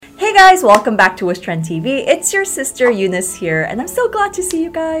guys, welcome back to Wishtrend TV. It's your sister Eunice here, and I'm so glad to see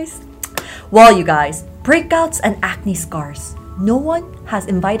you guys. Well, you guys, breakouts and acne scars. No one has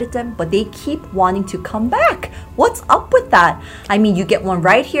invited them, but they keep wanting to come back. What's up with that? I mean, you get one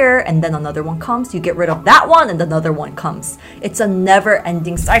right here, and then another one comes. You get rid of that one, and another one comes. It's a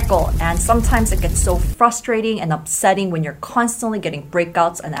never-ending cycle, and sometimes it gets so frustrating and upsetting when you're constantly getting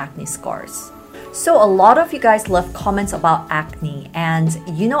breakouts and acne scars. So a lot of you guys left comments about acne, and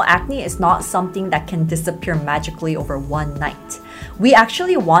you know acne is not something that can disappear magically over one night. We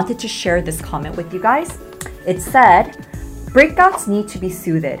actually wanted to share this comment with you guys. It said, breakouts need to be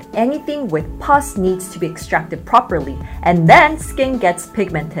soothed. Anything with pus needs to be extracted properly, and then skin gets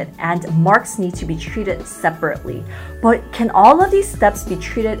pigmented and marks need to be treated separately. But can all of these steps be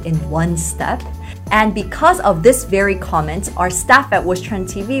treated in one step? And because of this very comment, our staff at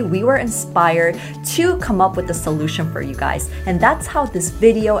Wishtrend TV, we were inspired to come up with a solution for you guys. And that's how this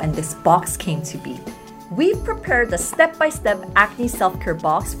video and this box came to be. We've prepared a step-by-step acne self-care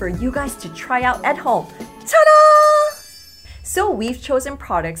box for you guys to try out at home. Ta-da! So we've chosen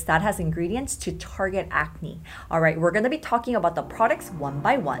products that has ingredients to target acne. All right, we're gonna be talking about the products one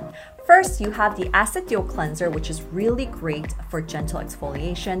by one. First, you have the Acid Duo Cleanser, which is really great for gentle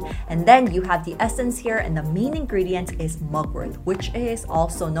exfoliation. And then you have the essence here, and the main ingredient is mugwort, which is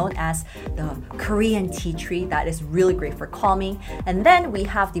also known as the Korean tea tree. That is really great for calming. And then we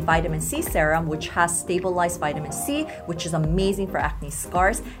have the Vitamin C Serum, which has stabilized vitamin C, which is amazing for acne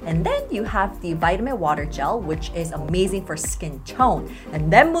scars. And then you have the Vitamin Water Gel, which is amazing for skin tone.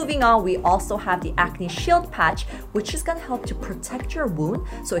 And then moving on, we also have the Acne Shield Patch, which is gonna help to protect your wound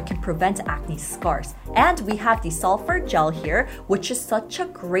so it can prevent acne scars. And we have the sulfur gel here, which is such a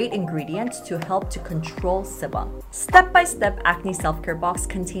great ingredient to help to control sebum. Step-by-step acne self-care box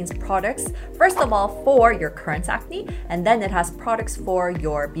contains products, first of all, for your current acne, and then it has products for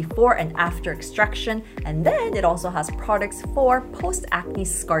your before and after extraction, and then it also has products for post-acne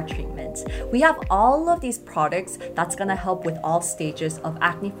scar treatment. We have all of these products that's gonna help with all stages of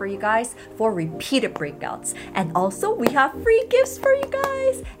acne for you guys for repeated breakouts. And also we have free gifts for you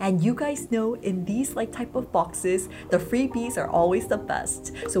guys. And you guys know in these type of boxes, the freebies are always the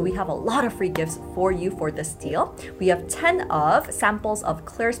best. So we have a lot of free gifts for you for this deal. We have 10 of samples of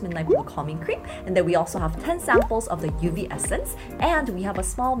Klairs Midnight Blue Calming Cream, and then we also have 10 samples of the UV Essence, and we have a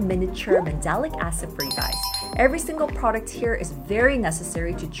small miniature mandelic acid for you guys. Every single product here is very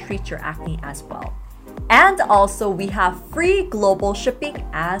necessary to treat your acne as well. And also we have free global shipping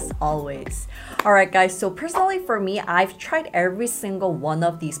as always. Alright guys, so personally for me, I've tried every single one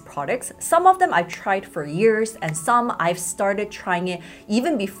of these products. Some of them I've tried for years, and some I've started trying it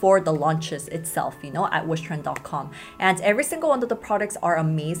even before the launches itself, you know, at wishtrend.com. And every single one of the products are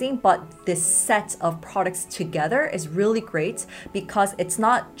amazing, but this set of products together is really great because it's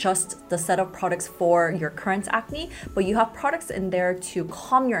not just the set of products for your current acne, but you have products in there to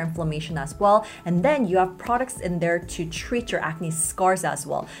calm your inflammation as well. And then you have products in there to treat your acne scars as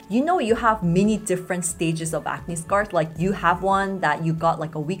well. You know, you have many different stages of acne scars. Like you have one that you got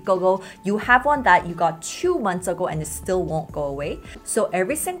like a week ago, you have one that you got 2 months ago and it still won't go away. So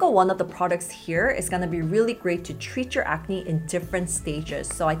every single one of the products here is going to be really great to treat your acne in different stages.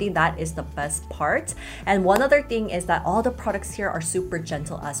 So I think that is the best part. And one other thing is that all the products here are super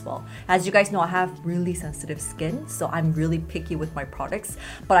gentle as well. As you guys know, I have really sensitive skin, so I'm really picky with my products,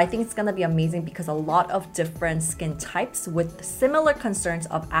 but I think it's going to be amazing because a lot of different skin types with similar concerns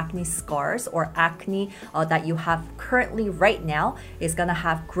of acne scars or acne that you have currently right now is gonna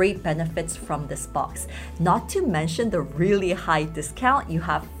have great benefits from this box. Not to mention the really high discount. You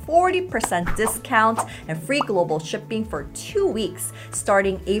have 40% discount and free global shipping for 2 weeks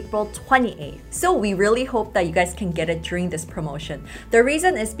starting April 28th. So we really hope that you guys can get it during this promotion. The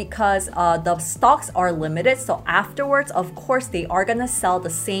reason is because the stocks are limited, so afterwards, of course, they are gonna sell the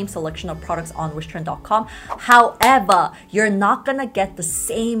same selection of products on wishtrend.com. However, you're not gonna get the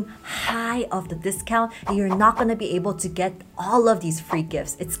same high of the discount, and you're not gonna be able to get all of these free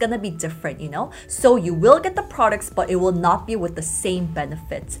gifts. It's gonna be different, you know? So you will get the products, but it will not be with the same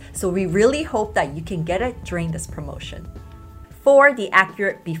benefits. So we really hope that you can get it during this promotion. For the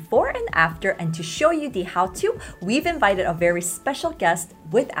accurate before and after, and to show you the how-to, we've invited a very special guest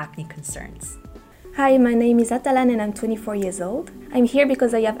with acne concerns. Hi, my name is Atalan and I'm 24 years old. I'm here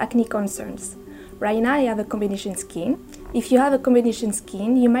because I have acne concerns. Right now I have a combination skin. If you have a combination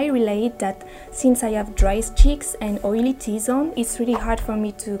skin, you might relate that since I have dry cheeks and oily T-zone, it's really hard for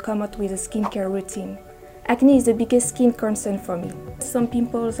me to come up with a skincare routine. Acne is the biggest skin concern for me. Some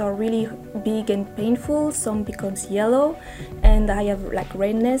pimples are really big and painful, some becomes yellow, and I have like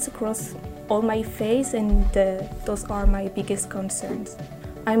redness across all my face, and those are my biggest concerns.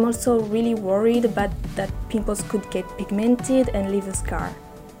 I'm also really worried about that pimples could get pigmented and leave a scar.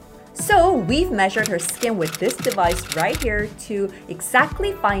 So we've measured her skin with this device right here to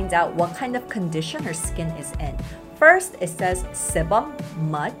exactly find out what kind of condition her skin is in. First, it says sebum,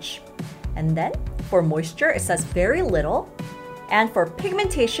 much. And then for moisture, it says very little. And for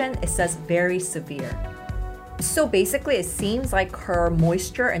pigmentation, it says very severe. So basically, it seems like her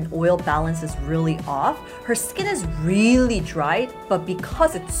moisture and oil balance is really off. Her skin is really dry, but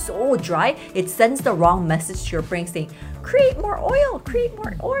because it's so dry, it sends the wrong message to your brain saying, create more oil, create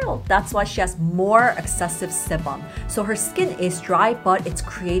more oil. That's why she has more excessive sebum. So her skin is dry, but it's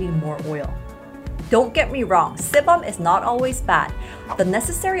creating more oil. Don't get me wrong, sebum is not always bad. The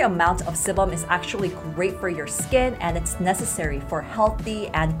necessary amount of sebum is actually great for your skin and it's necessary for healthy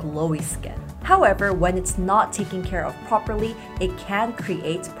and glowy skin. However, when it's not taken care of properly, it can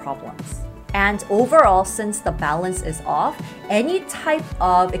create problems. And overall, since the balance is off, any type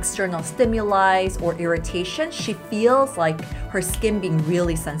of external stimuli or irritation, she feels like her skin being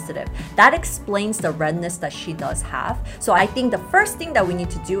really sensitive. That explains the redness that she does have. So I think the first thing that we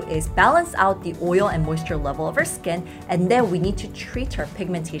need to do is balance out the oil and moisture level of her skin, and then we need to treat her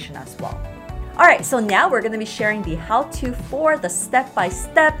pigmentation as well. Alright, so now we're going to be sharing the how-to for the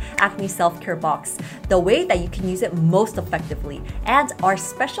step-by-step acne self-care box, the way that you can use it most effectively. And our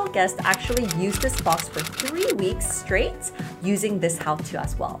special guest actually used this box for 3 weeks straight using this how-to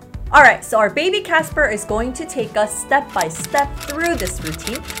as well. Alright, so our baby Casper is going to take us step by step through this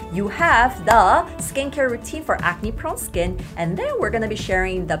routine. You have the skincare routine for acne-prone skin, and then we're going to be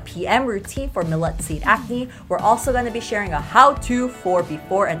sharing the PM routine for millet seed acne. We're also going to be sharing a how-to for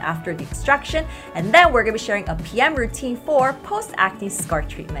before and after the extraction, and then we're going to be sharing a PM routine for post-acne scar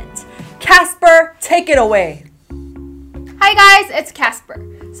treatment. Casper, take it away! Hi guys, it's Casper.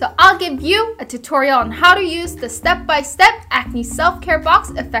 So I'll give you a tutorial on how to use the step-by-step acne self-care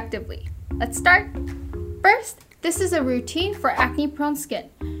box effectively. Let's start. First, this is a routine for acne-prone skin.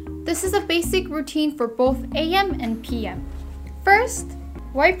 This is a basic routine for both AM and PM. First,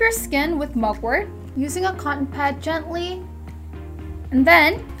 wipe your skin with mugwort using a cotton pad gently, and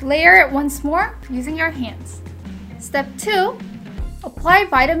then layer it once more using your hands. Step 2, apply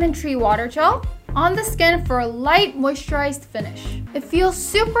vitamin tree water gel on the skin for a light moisturized finish. It feels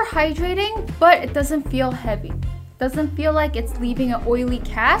super hydrating, but it doesn't feel heavy. Doesn't feel like it's leaving an oily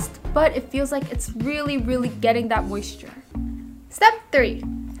cast, but it feels like it's really getting that moisture. Step 3,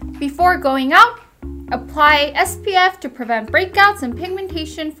 before going out, apply SPF to prevent breakouts and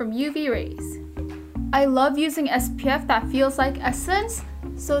pigmentation from UV rays. I love using SPF that feels like essence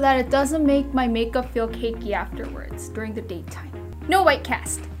so that it doesn't make my makeup feel cakey afterwards during the daytime. No white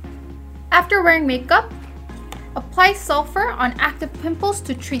cast. After wearing makeup, apply sulfur on active pimples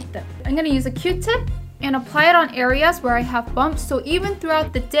to treat them. I'm going to use a Q-tip and apply it on areas where I have bumps, so even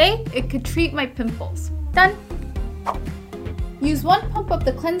throughout the day, it could treat my pimples. Done! Use 1 pump of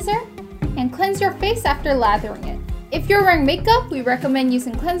the cleanser and cleanse your face after lathering it. If you're wearing makeup, we recommend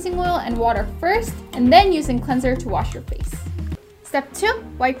using cleansing oil and water first, and then using cleanser to wash your face. Step 2,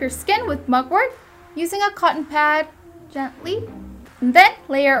 wipe your skin with mugwort using a cotton pad gently, and then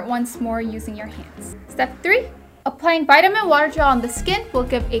layer it once more using your hands. Step 3, applying vitamin water gel on the skin will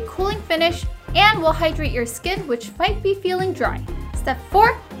give a cooling finish and will hydrate your skin, which might be feeling dry. Step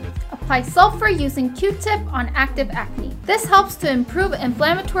 4, apply sulfur using Q-tip on active acne. This helps to improve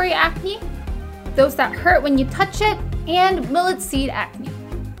inflammatory acne, those that hurt when you touch it, and millet seed acne.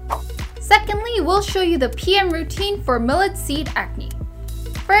 Secondly, we'll show you the PM routine for millet seed acne.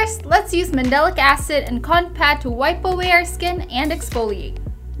 First, let's use mandelic acid and cotton pad to wipe away our skin and exfoliate.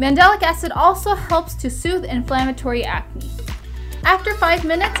 Mandelic acid also helps to soothe inflammatory acne. After 5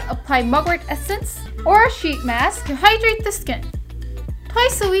 minutes, apply mugwort essence or a sheet mask to hydrate the skin.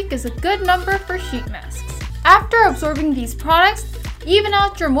 Twice a week is a good number for sheet masks. After absorbing these products, even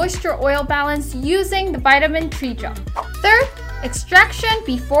out your moisture-oil balance using the vitamin tree gel. Third, extraction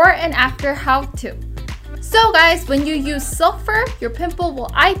before and after how-to. So guys, when you use sulfur, your pimple will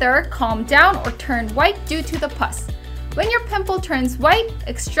either calm down or turn white due to the pus. When your pimple turns white,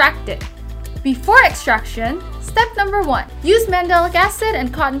 extract it. Before extraction, step number 1, use mandelic acid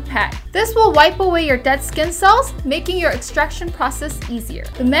and cotton pad. This will wipe away your dead skin cells, making your extraction process easier.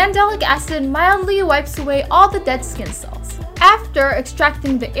 The mandelic acid mildly wipes away all the dead skin cells. After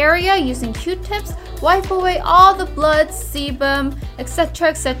extracting the area using Q-tips, wipe away all the blood, sebum,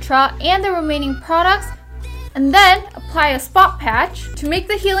 etc., and the remaining products, and then apply a spot patch to make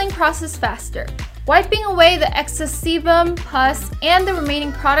the healing process faster. Wiping away the excess sebum, pus, and the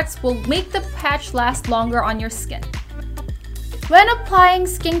remaining products will make the patch last longer on your skin. When applying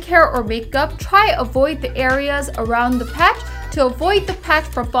skincare or makeup, try avoid the areas around the patch to avoid the patch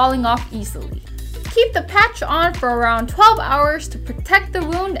from falling off easily. Keep the patch on for around 12 hours to protect the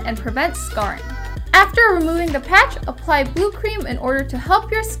wound and prevent scarring. After removing the patch, apply blue cream in order to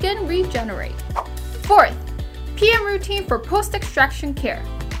help your skin regenerate. Fourth, PM routine for post-extraction care.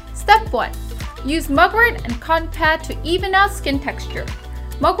 Step 1. Use mugwort and cotton pad to even out skin texture.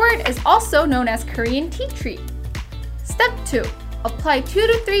 Mugwort is also known as Korean tea tree. Step 2. Apply 2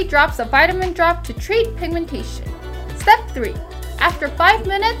 to 3 drops of vitamin drop to treat pigmentation. Step 3. After 5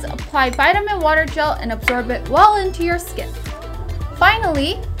 minutes, apply vitamin water gel and absorb it well into your skin.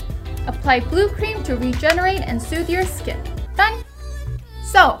 Finally, apply blue cream to regenerate and soothe your skin. Done!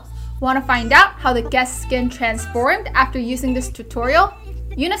 So, want to find out how the guest's skin transformed after using this tutorial?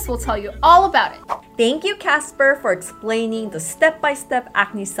 Eunice will tell you all about it. Thank you, Casper, for explaining the step-by-step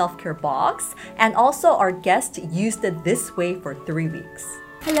acne self-care box. And also, our guest used it this way for 3 weeks.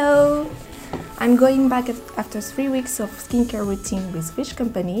 Hello! I'm going back after 3 weeks of skincare routine with Fish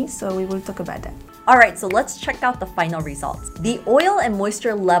Company, so we will talk about that. Alright, so let's check out the final results. The oil and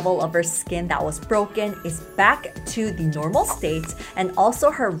moisture level of her skin that was broken is back to the normal state, and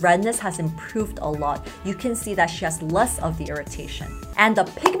also her redness has improved a lot. You can see that she has less of the irritation. And the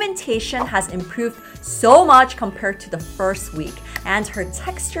pigmentation has improved so much compared to the first week, and her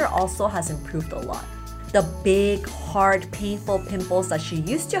texture also has improved a lot. The big, hard, painful pimples that she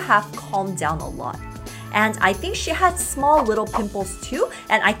used to have calmed down a lot. And I think she had small little pimples too,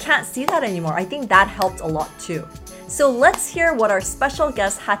 and I can't see that anymore. I think that helped a lot too. So let's hear what our special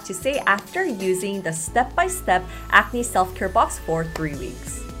guest had to say after using the step-by-step acne self-care box for 3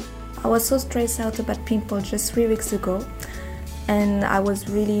 weeks. I was so stressed out about pimples just 3 weeks ago, and I was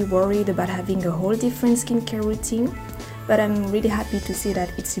really worried about having a whole different skincare routine, but I'm really happy to see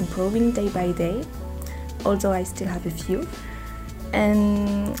that it's improving day by day, although I still have a few.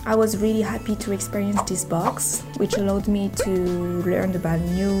 And I was really happy to experience this box, which allowed me to learn about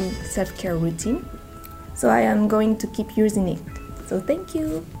new self-care routine. So I am going to keep using it. So thank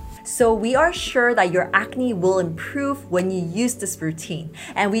you. So we are sure that your acne will improve when you use this routine.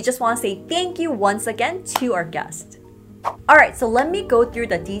 And we just want to say thank you once again to our guest. Alright, so let me go through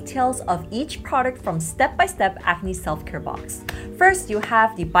the details of each product from Step-by-Step Acne Self-Care Box. First, you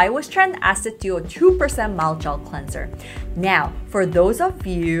have the Biotrend Acid Duo 2% Mild Gel Cleanser. Now, for those of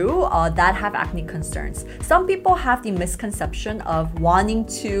you that have acne concerns, some people have the misconception of wanting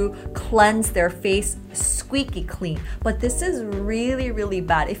to cleanse their face squeaky clean, but this is really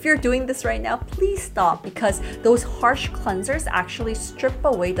bad. If you're doing this right now, please stop, because those harsh cleansers actually strip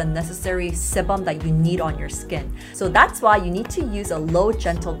away the necessary sebum that you need on your skin. So that's why you need to use a low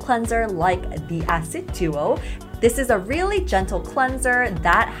gentle cleanser like the Acid Duo. This is a really gentle cleanser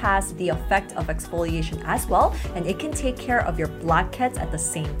that has the effect of exfoliation as well, and it can take care of your blackheads at the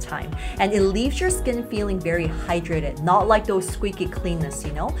same time. And it leaves your skin feeling very hydrated, not like those squeaky cleanness,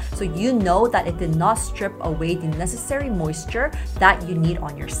 you know? So you know that it did not strip away the necessary moisture that you need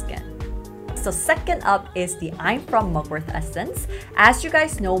on your skin. So second up is the I'm From Mugwort Essence. As you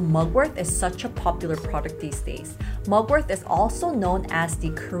guys know, mugwort is such a popular product these days. Mugwort is also known as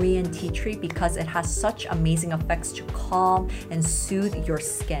the Korean tea tree because it has such amazing effects to calm and soothe your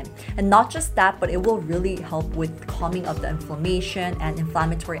skin. And not just that, but it will really help with calming of the inflammation and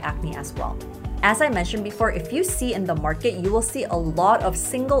inflammatory acne as well. As I mentioned before, if you see in the market, you will see a lot of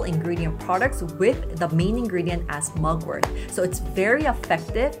single ingredient products with the main ingredient as mugwort. So it's very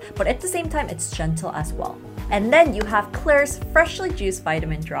effective, but at the same time, it's gentle as well. And then you have Klairs Freshly Juiced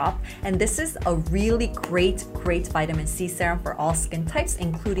Vitamin Drop, and this is a really great vitamin C serum for all skin types,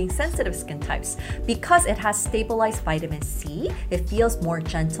 including sensitive skin types. Because it has stabilized vitamin C, it feels more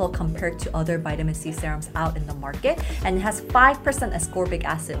gentle compared to other vitamin C serums out in the market, and it has 5% ascorbic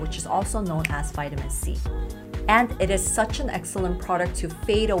acid, which is also known as vitamin C. And it is such an excellent product to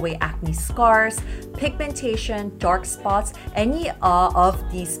fade away acne scars, pigmentation, dark spots, any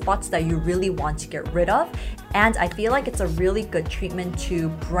of the spots that you really want to get rid of. And I feel like it's a really good treatment to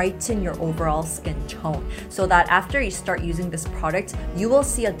brighten your overall skin tone, so that after you start using this product, you will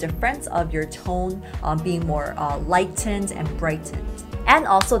see a difference of your tone being more lightened and brightened. And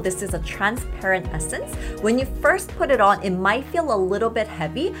also, this is a transparent essence. When you first put it on, it might feel a little bit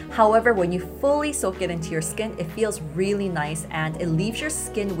heavy. However, when you fully soak it into your skin, it feels really nice and it leaves your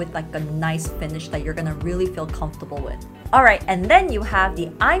skin with like a nice finish that you're gonna really feel comfortable with. Alright, and then you have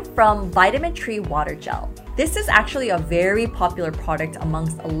the I'm From Vitamin Tree Water Gel. This is actually a very popular product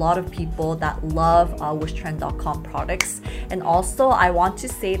amongst a lot of people that love wishtrend.com products. And also, I want to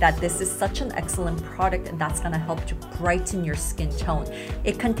say that this is such an excellent product and that's gonna help to brighten your skin tone.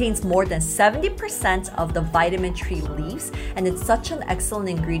 It contains more than 70% of the vitamin tree leaves, and it's such an excellent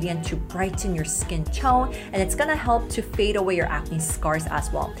ingredient to brighten your skin tone, and it's gonna help to fade away your acne scars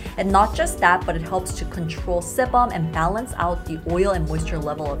as well. And not just that, but it helps to control sebum and balance out the oil and moisture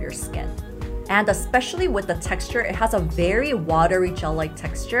level of your skin. And especially with the texture, it has a very watery gel-like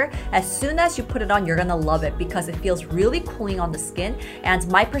texture. As soon as you put it on, you're gonna love it because it feels really cooling on the skin. And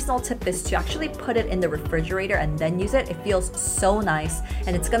my personal tip is to actually put it in the refrigerator and then use it. It feels so nice,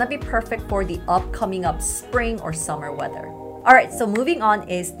 and it's gonna be perfect for the upcoming spring or summer weather. Alright, so moving on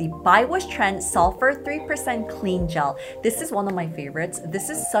is the by Wishtrend Sulfur 3% Clean Gel. This is one of my favorites. This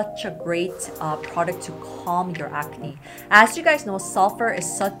is such a great product to calm your acne. As you guys know, sulfur is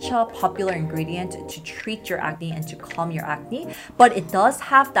such a popular ingredient to treat your acne and to calm your acne, but it does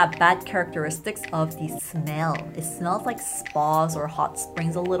have that bad characteristics of the smell. It smells like spas or hot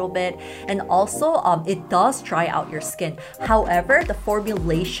springs a little bit, and also it does dry out your skin. However, the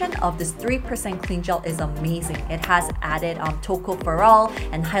formulation of this 3% Clean Gel is amazing. It has added tocopherol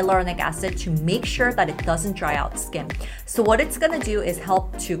and hyaluronic acid to make sure that it doesn't dry out skin. So what it's gonna do is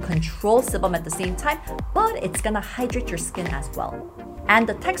help to control sebum at the same time, but it's gonna hydrate your skin as well. And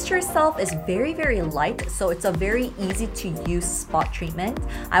the texture itself is very, very light, so it's a very easy to use spot treatment.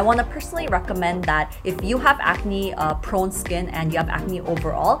 I want to personally recommend that if you have acne prone skin and you have acne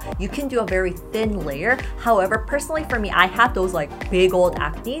overall, you can do a very thin layer. However, personally for me, I have those like big old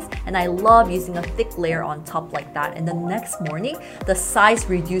acnes and I love using a thick layer on top like that. And the next morning, the size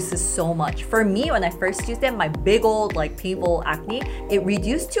reduces so much. For me, when I first used it, my big old like painful acne, it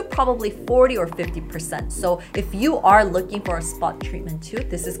reduced to probably 40 or 50%. So if you are looking for a spot treatment too,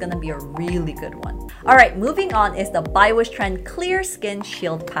 this is gonna be a really good one. Alright, moving on is the by Wishtrend Clear Skin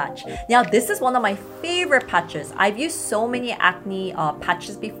Shield Patch. Now, this is one of my favorite patches. I've used so many acne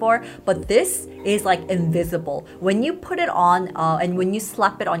patches before, but this is like invisible. When you put it on and when you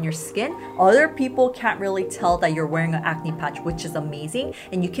slap it on your skin, other people can't really tell that you're wearing an acne patch, which is amazing.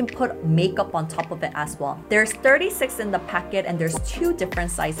 And you can put makeup on top of it as well. There's 36 in the packet and there's 2 different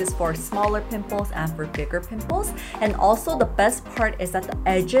sizes for smaller pimples and for bigger pimples. And also the best part is that the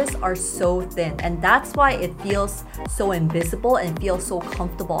edges are so thin, and that's why it feels so invisible and feels so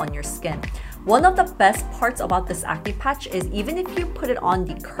comfortable on your skin. One of the best parts about this acne patch is even if you put it on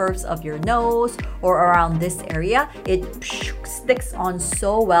the curves of your nose or around this area, it sticks on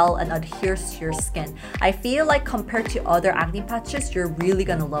so well and adheres to your skin. I feel like compared to other acne patches, you're really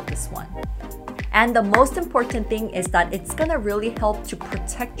gonna love this one. And the most important thing is that it's gonna really help to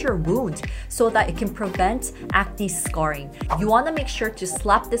protect your wound so that it can prevent acne scarring. You wanna make sure to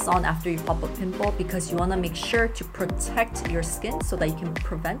slap this on after you pop a pimple because you wanna make sure to protect your skin so that you can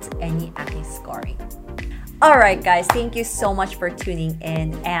prevent any acne scarring. Alright guys, thank you so much for tuning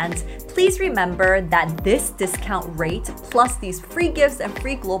in, and please remember that this discount rate plus these free gifts and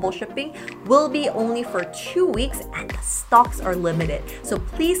free global shipping will be only for 2 weeks and the stocks are limited. So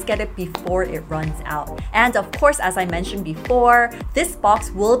please get it before it runs out. And of course, as I mentioned before, this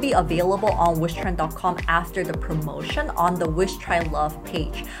box will be available on wishtrend.com after the promotion on the Wish Try Love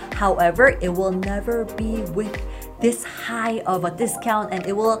page. However, it will never be with this high of a discount and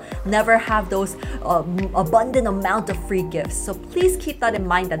it will never have those abundant amount of free gifts. So please keep that in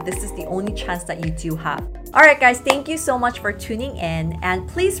mind that this is the only chance that you do have. Alright guys, thank you so much for tuning in, and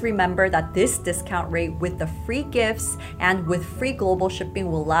please remember that this discount rate with the free gifts and with free global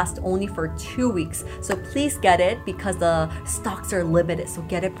shipping will last only for 2 weeks. So please get it because the stocks are limited, so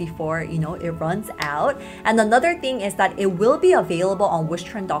get it before it runs out. And another thing is that it will be available on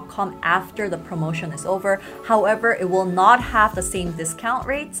wishtrend.com after the promotion is over. However, it will not have the same discount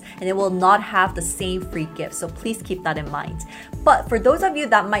rates and it will not have the same free gifts, so please keep that in mind. But for those of you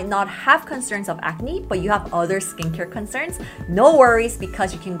that might not have concerns of acne but you have other skincare concerns, no worries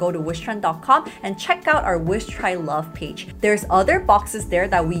because you can go to wishtrend.com and check out our Wish Try Love page. There's other boxes there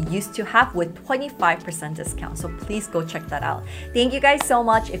that we used to have with 25% discount, so please go check that out. Thank you guys so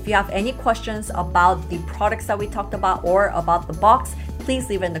much. If you have any questions about the products that we talked about or about the box, please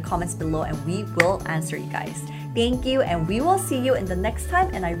leave it in the comments below and we will answer you guys. Thank you, and we will see you in the next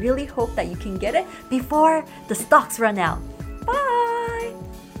time, and I really hope that you can get it before the stocks run out.